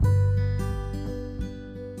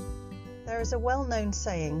is a well-known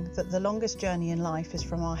saying that the longest journey in life is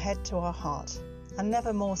from our head to our heart, and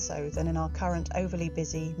never more so than in our current overly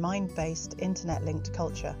busy, mind-based, internet-linked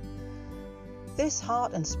culture. This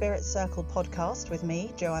Heart and Spirit Circle podcast with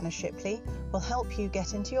me, Joanna Shipley, will help you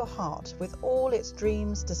get into your heart with all its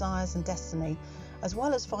dreams, desires and destiny, as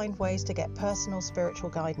well as find ways to get personal spiritual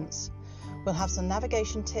guidance. We'll have some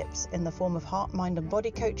navigation tips in the form of heart, mind and body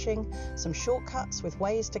coaching, some shortcuts with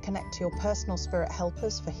ways to connect to your personal spirit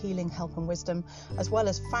helpers for healing, help and wisdom, as well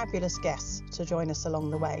as fabulous guests to join us along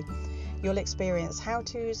the way. You'll experience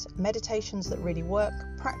how-tos, meditations that really work,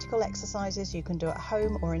 practical exercises you can do at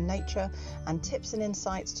home or in nature, and tips and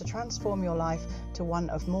insights to transform your life to one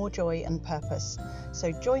of more joy and purpose.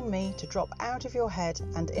 So join me to drop out of your head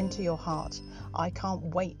and into your heart. I can't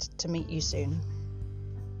wait to meet you soon.